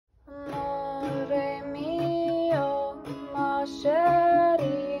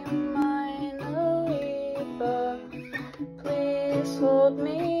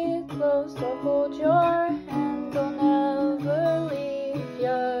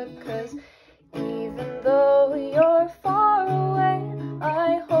'cause even though you're far away,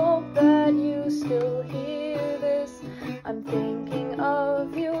 I hope that you still hear this. I'm thinking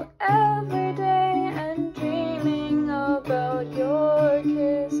of you every day and dreaming about your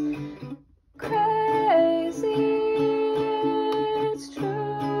kiss. Crazy, it's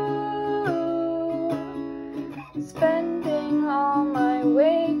true. Spending all my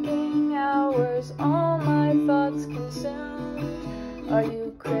waking hours, all my thoughts consumed. Are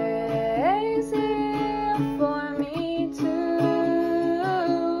you crazy for me too?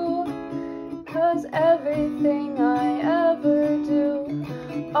 'Cause everything I ever do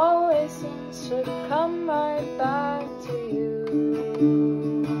always seems to come right back to you.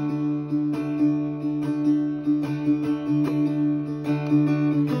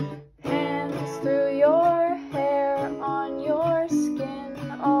 Hands through your hair, on your skin,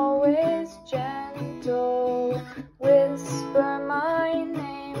 always gentle. Whisper my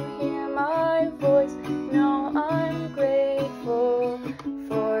name, hear my voice, know I'm grateful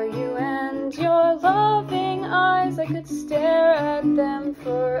for you and your loving eyes. I could stare at them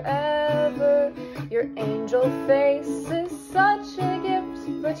forever. Your angel face is such a gift,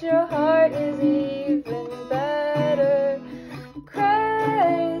 but your heart is even better.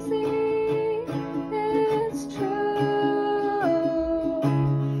 Crazy, it's true.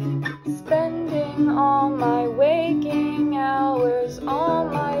 Spending all my waking hours, all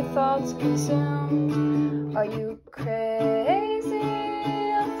my thoughts consumed. Are you crazy?